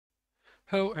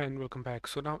Hello and welcome back.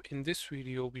 So now in this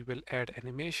video we will add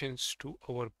animations to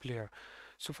our player.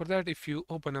 So for that, if you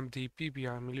open up the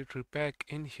PBR military pack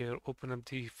in here, open up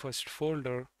the first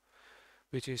folder,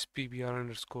 which is PBR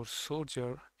underscore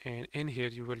soldier, and in here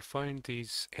you will find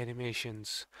these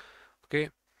animations. Okay,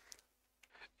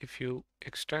 if you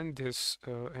extend this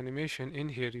animation in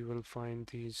here, you will find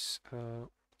these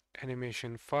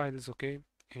animation files, okay,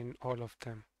 in all of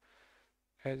them,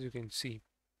 as you can see.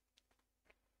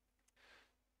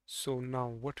 So now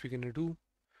what we're gonna do,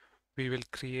 we will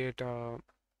create a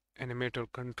animator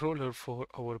controller for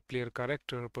our player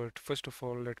character. But first of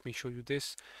all, let me show you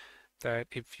this, that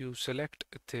if you select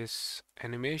this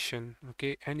animation,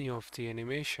 okay, any of the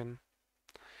animation,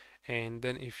 and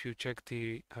then if you check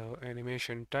the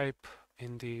animation type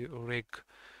in the rig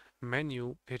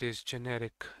menu, it is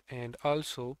generic. And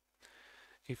also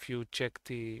if you check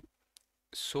the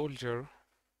soldier,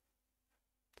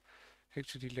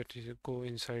 actually let us go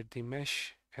inside the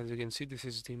mesh. As you can see, this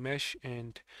is the mesh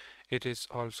and it is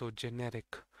also generic.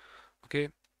 Okay,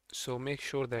 so make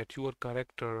sure that your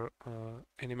character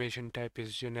animation type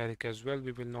is generic as well.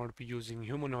 We will not be using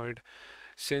humanoid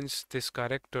since this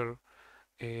character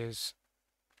is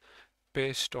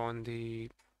based on the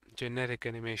generic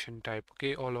animation type.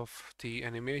 Okay, all of the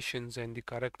animations and the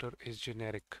character is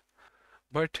generic.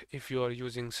 But if you are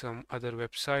using some other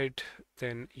website,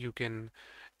 then you can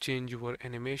change your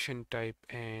animation type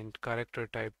and character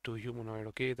type to humanoid.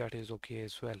 Okay, that is okay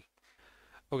as well.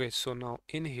 Okay, so now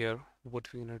in here,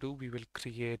 what we're gonna do, we will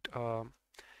create a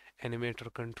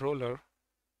animator controller,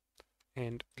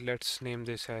 and let's name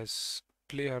this as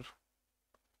player.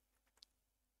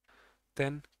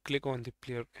 Then click on the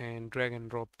player and drag and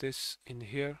drop this in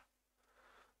here.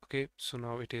 Okay, so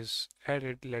now it is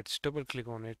added. Let's double click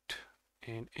on it,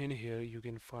 and in here you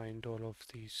can find all of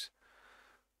these.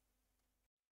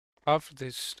 After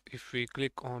this, if we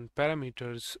click on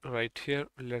parameters right here,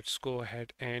 let's go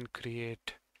ahead and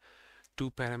create two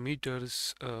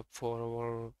parameters for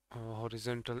our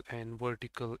horizontal and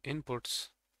vertical inputs.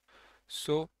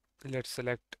 So let's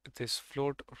select this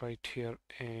float right here,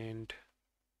 and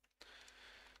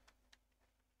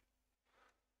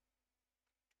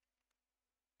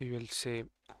we will say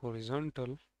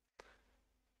horizontal,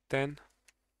 then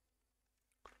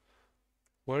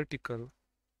vertical.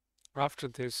 After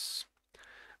this,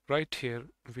 right here,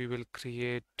 we will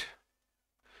create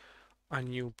a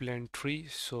new blend tree.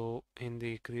 So in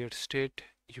the create state,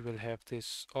 you will have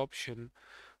this option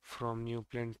from new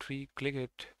blend tree. Click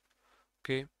it.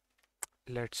 Okay,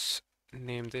 let's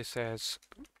name this as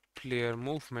player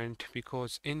movement,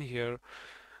 because in here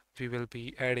we will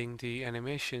be adding the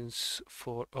animations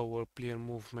for our player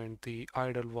movement, the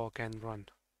idle, walk and run.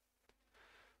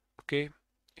 Okay,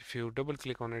 if you double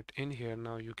click on it in here,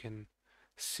 now you can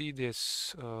see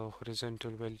this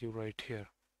horizontal value right here.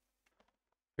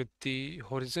 With the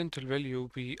horizontal value,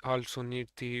 we also need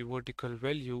the vertical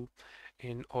value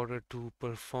in order to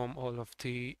perform all of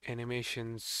the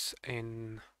animations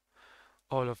in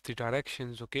all of the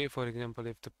directions. Okay, for example,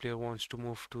 if the player wants to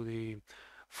move to the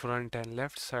front and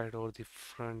left side or the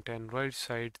front and right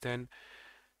side, then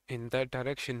in that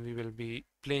direction we will be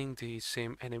playing the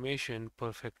same animation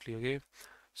perfectly. Okay,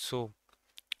 so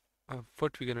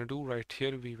what we're gonna do right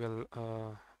here, we will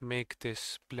make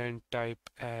this blend type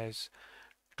as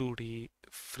 2D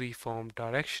freeform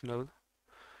directional.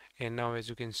 And now as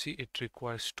you can see, it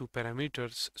requires two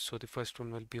parameters. So the first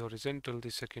one will be horizontal, the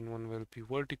second one will be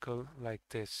vertical, like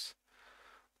this.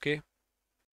 Okay,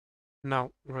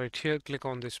 now right here, click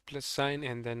on this plus sign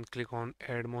and then click on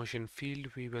add motion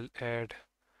field. We will add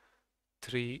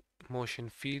three motion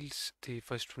fields. The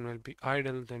first one will be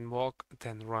idle, then walk,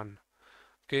 then run.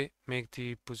 Okay, make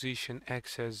the position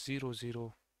X as 0,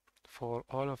 0 for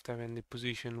all of them, and the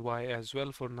position Y as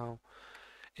well for now.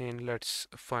 And let's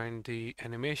find the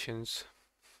animations.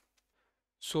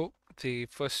 So the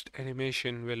first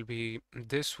animation will be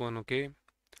this one, okay,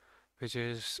 which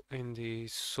is in the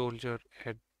soldier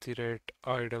at the rate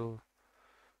idle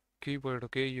keyword.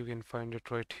 Okay, you can find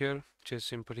it right here. Just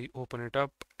simply open it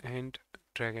up and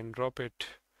drag and drop it.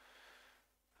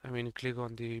 I mean, click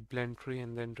on the blend tree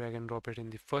and then drag and drop it in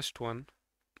the first one.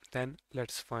 Then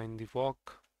let's find the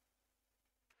walk.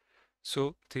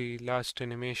 So the last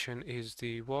animation is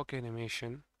the walk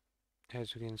animation,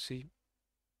 as you can see.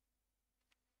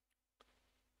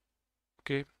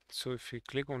 Okay, so if we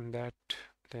click on that,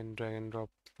 then drag and drop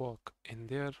walk in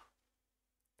there.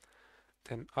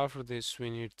 Then after this, we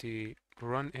need the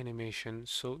run animation.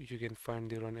 So you can find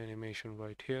the run animation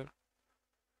right here.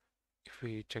 If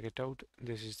we check it out,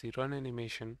 this is the run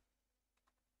animation.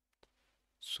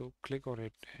 So click on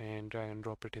it and drag and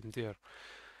drop it in there.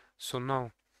 So now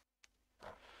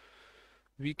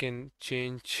we can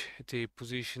change the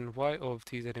position y of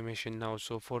these animation now.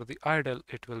 So for the idle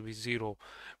it will be 0,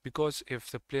 because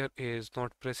if the player is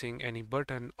not pressing any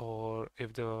button, or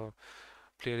if the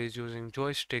player is using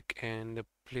joystick and the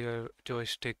player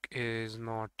joystick is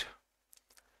not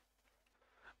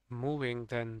moving,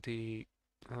 then the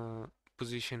uh,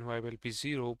 position y will be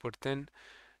 0. But then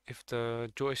if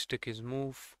the joystick is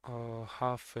moved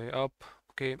halfway up,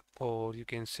 okay, or you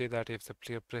can say that if the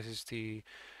player presses the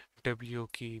W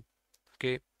key,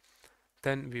 okay,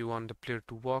 then we want the player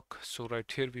to walk. So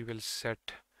right here we will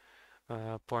set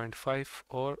 0.5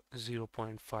 or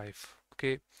 0.5,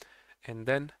 okay, and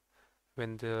then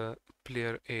when the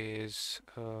player is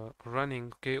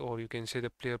running, okay, or you can say the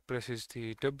player presses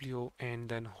the W and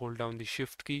then hold down the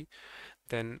shift key,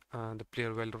 then the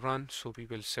player will run. So we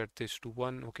will set this to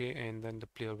 1, okay, and then the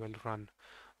player will run,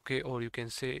 okay, or you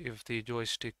can say if the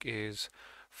joystick is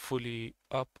fully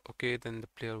up, okay, then the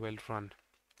player will run,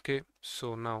 okay.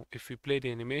 So now if we play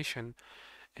the animation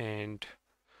and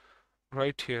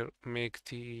right here make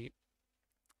the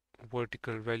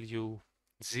vertical value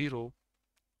 0,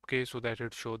 okay, so that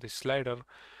it show the slider.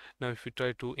 Now if we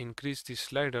try to increase the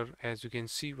slider, as you can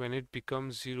see, when it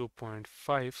becomes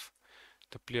 0.5,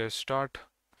 the player start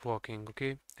walking,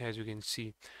 okay, as you can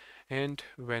see. And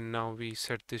when now we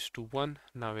set this to 1,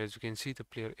 now as you can see the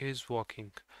player is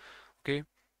walking, okay.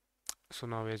 So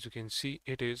now as you can see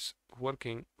it is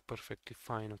working perfectly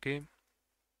fine, okay.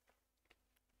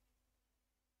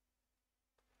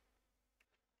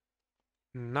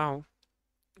 Now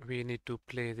we need to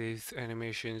play these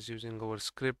animations using our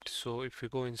script. So if we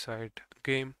go inside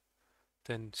game,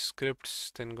 then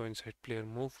scripts, then go inside player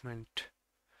movement,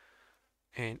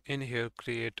 and in here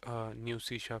create a new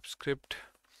C# script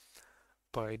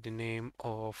by the name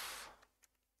of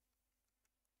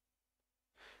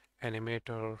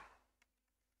animator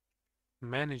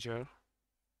manager.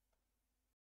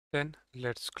 Then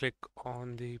let's click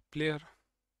on the player,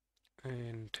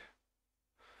 and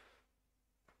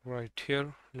right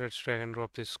here let's drag and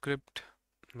drop this script.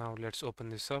 Now let's open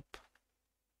this up,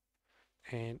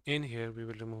 and in here we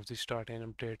will remove the start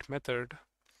and update method.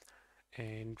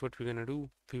 And what we're gonna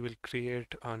do, we will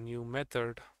create a new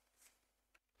method.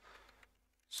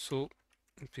 So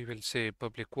we will say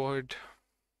public void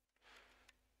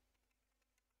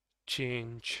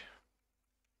change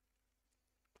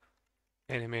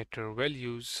animator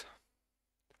values,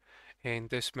 and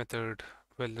this method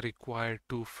will require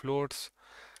two floats,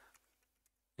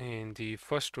 and the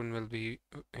first one will be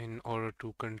in order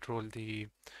to control the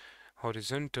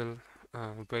horizontal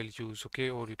values, okay,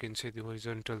 or you can say the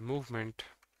horizontal movement.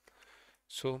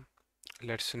 So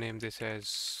let's name this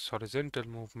as horizontal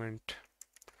movement,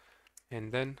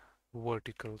 and then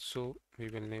vertical, so we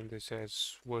will name this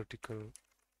as vertical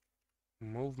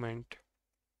movement,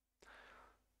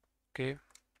 okay.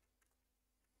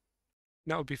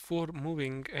 Now before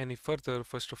moving any further,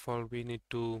 first of all we need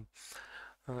to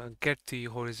get the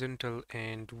horizontal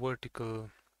and vertical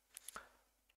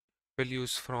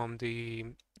values from the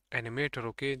animator,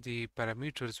 okay, the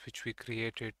parameters which we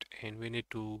created, and we need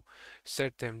to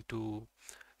set them to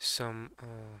some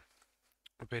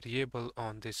variable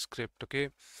on this script, okay.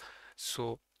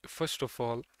 So first of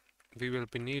all we will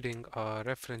be needing a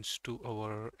reference to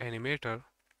our animator,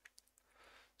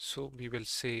 so we will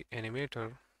say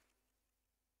animator,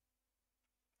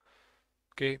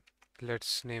 okay.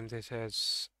 Let's name this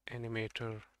as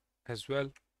animator as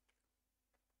well.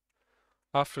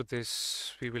 After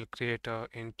this we will create a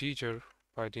integer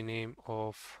by the name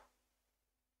of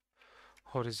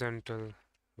horizontal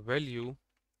value.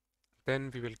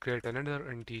 Then we will create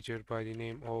another integer by the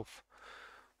name of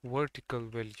vertical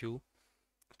value,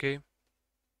 okay.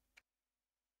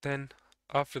 Then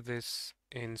after this,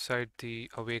 inside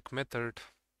the awake method,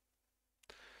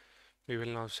 we will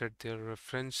now set the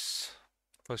reference,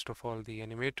 first of all the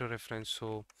animator reference.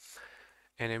 So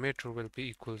animator will be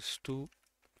equals to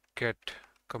get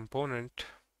component,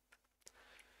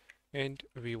 and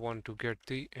we want to get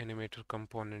the animator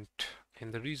component.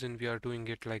 And the reason we are doing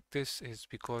it like this is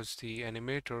because the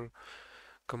animator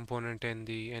component and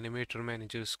the animator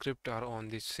manager script are on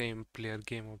the same player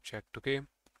game object, okay.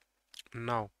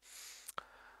 Now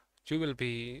you will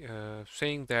be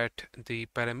saying that the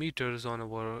parameters on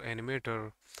our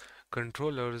animator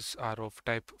controllers are of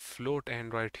type float,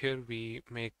 and right here we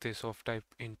make this of type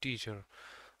integer,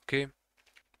 okay.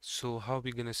 So how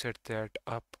we gonna set that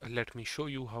up? Let me show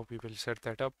you how we will set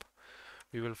that up.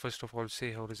 We will first of all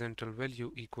say horizontal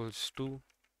value equals to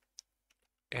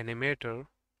animator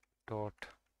dot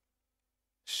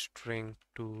string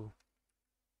to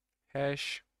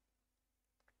hash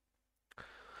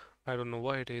I don't know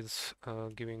why it is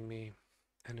giving me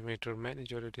animator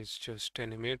manager. It is just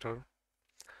animator.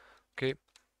 Okay,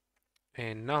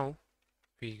 and now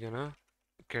we're gonna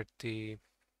get the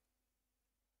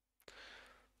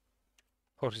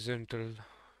horizontal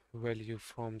value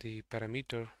from the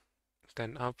parameter.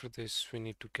 Then after this we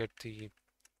need to get the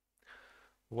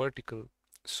vertical.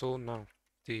 So now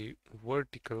the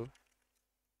vertical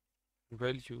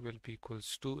value will be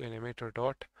equals to animator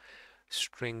dot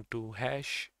string to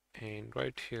hash, and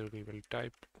right here we will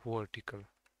type vertical.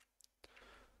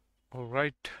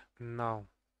 Alright, now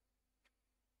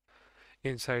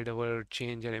inside our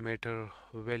change animator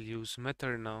values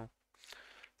method, now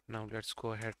let's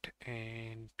go ahead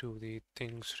and do the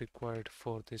things required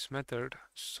for this method.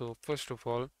 So first of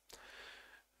all,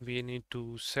 we need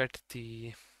to set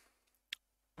the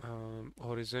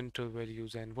horizontal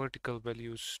values and vertical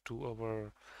values to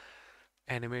our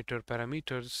animator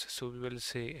parameters. So we will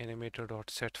say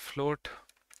animator.setFloat.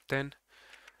 Then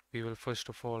we will first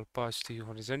of all pass the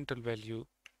horizontal value,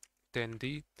 then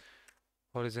the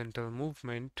horizontal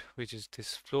movement, which is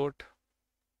this float,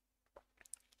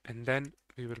 and then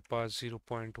we will pass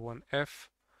 0.1f,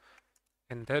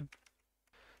 and then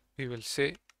we will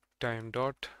say time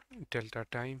dot delta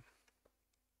time.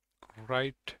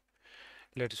 Right,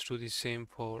 let's do the same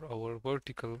for our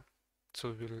vertical.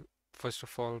 So we will first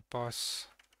of all pass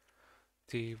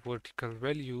the vertical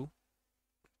value,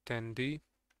 then the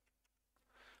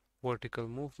vertical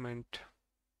movement,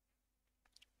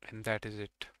 and that is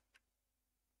it.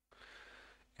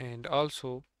 And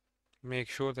also make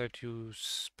sure that you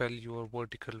spell your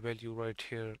vertical value right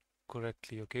here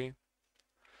correctly, okay,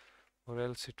 or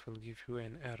else it will give you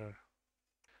an error.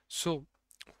 So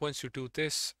once you do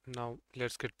this, now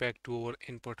let's get back to our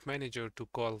input manager to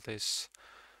call this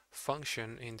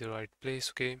function in the right place.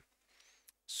 Okay,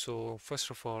 so first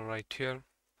of all, right here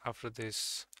after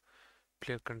this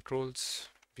player controls,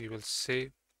 we will say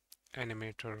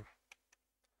animator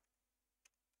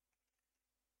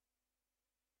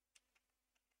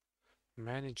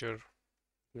manager.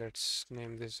 Let's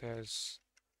name this as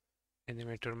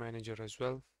animator manager as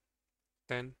well.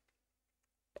 Then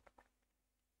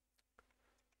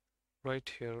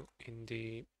right here in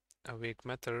the awake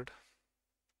method,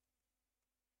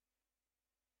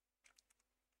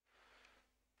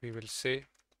 we will say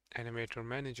animator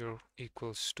manager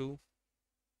equals to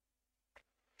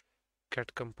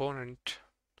get component.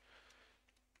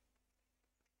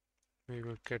 We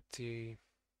will get the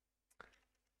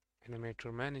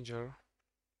animator manager,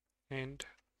 and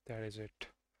that is it.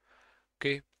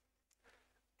 Okay,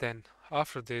 then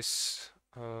after this,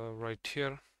 right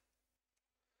here,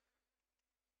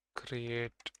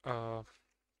 create a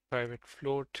private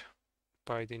float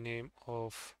by the name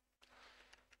of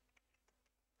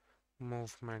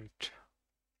movement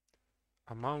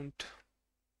amount.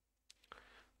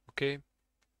 Okay,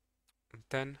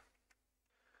 then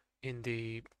in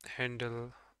the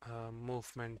handle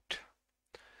movement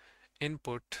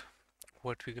input,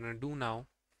 what we're gonna do now,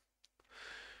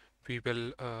 we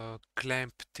will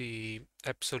clamp the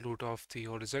absolute of the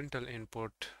horizontal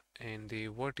input and the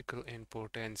vertical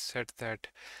input and set that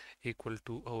equal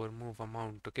to our move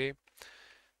amount. Okay,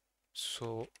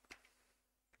 so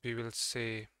we will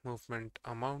say movement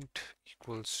amount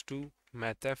equals to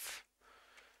mathf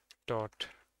dot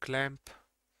clamp.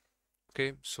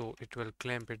 Okay, so it will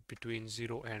clamp it between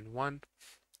 0 and 1.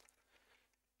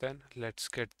 Then let's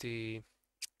get the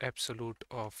absolute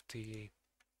of the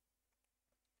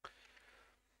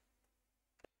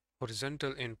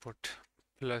horizontal input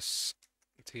plus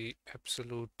the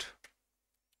absolute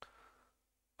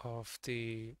of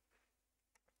the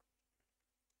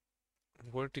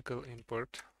vertical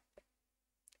input.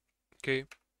 Okay,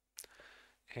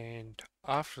 and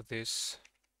after this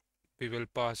we will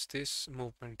pass this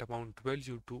movement amount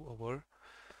value to our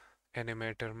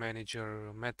animator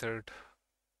manager method.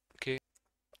 Okay,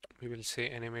 we will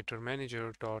say animator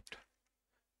manager dot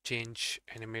change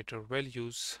animator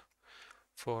values.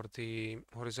 For the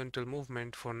horizontal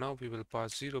movement, for now we will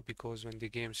pass 0 because when the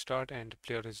game start and the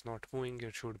player is not moving,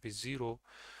 it should be 0.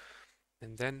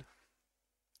 And then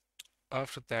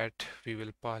after that we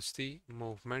will pass the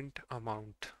movement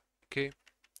amount. Okay,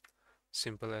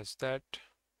 simple as that.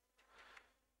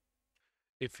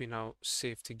 If we now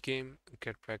save the game,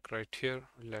 get back right here,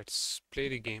 let's play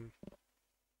the game.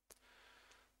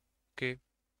 Okay,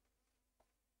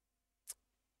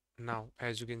 now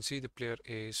as you can see, the player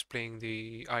is playing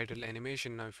the idle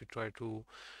animation. Now if you try to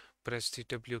press the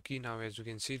W key, now as you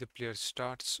can see, the player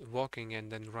starts walking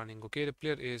and then running. Okay, the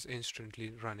player is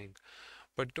instantly running.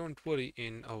 But don't worry,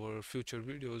 in our future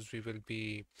videos we will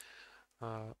be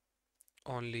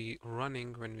only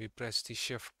running when we press the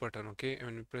shift button. Okay, and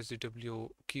when we press the W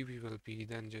key we will be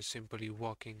then just simply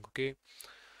walking. Okay,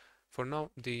 for now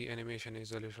the animation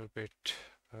is a little bit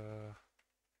uh,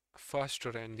 faster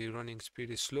and the running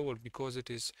speed is slower because it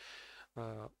is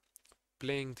uh,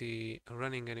 playing the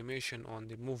running animation on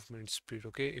the movement speed.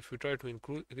 Okay, if we try to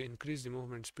increase the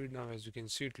movement speed now, as you can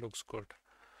see, it looks good.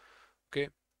 Okay,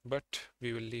 but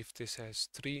we will leave this as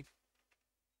 3.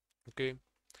 Okay,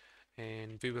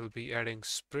 and we will be adding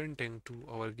sprinting to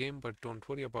our game, but don't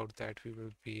worry about that, we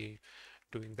will be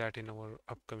doing that in our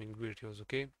upcoming videos.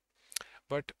 Okay,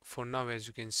 but for now, as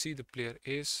you can see, the player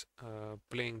is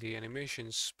playing the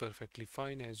animations perfectly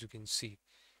fine. As you can see,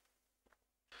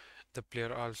 the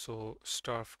player also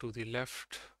starts to the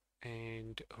left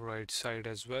and right side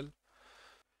as well,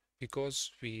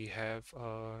 because we have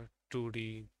a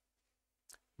 2D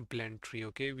blend tree.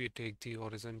 Okay, we take the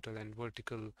horizontal and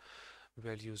vertical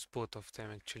values, both of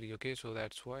them actually. Okay, so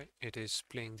that's why it is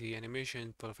playing the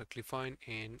animation perfectly fine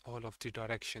in all of the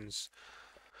directions.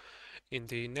 In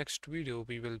the next video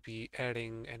we will be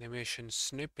adding animation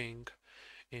snipping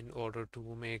in order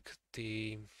to make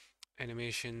the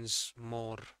animations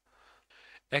more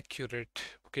accurate.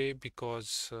 Okay,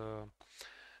 because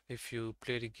if you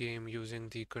play the game using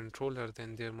the controller,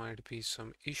 then there might be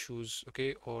some issues.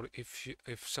 Okay, or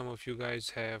if some of you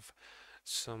guys have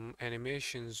some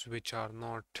animations which are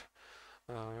not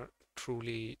uh,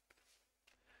 truly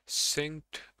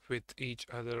synced with each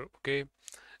other, okay,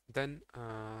 then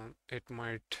it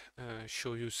might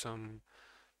show you some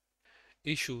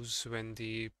issues when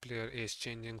the player is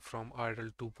changing from idle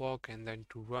to walk and then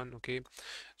to run. Okay,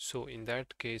 so in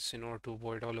that case, in order to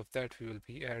avoid all of that, we will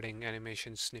be adding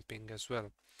animation snipping as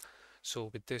well. So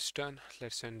with this done,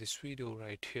 let's end this video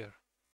right here.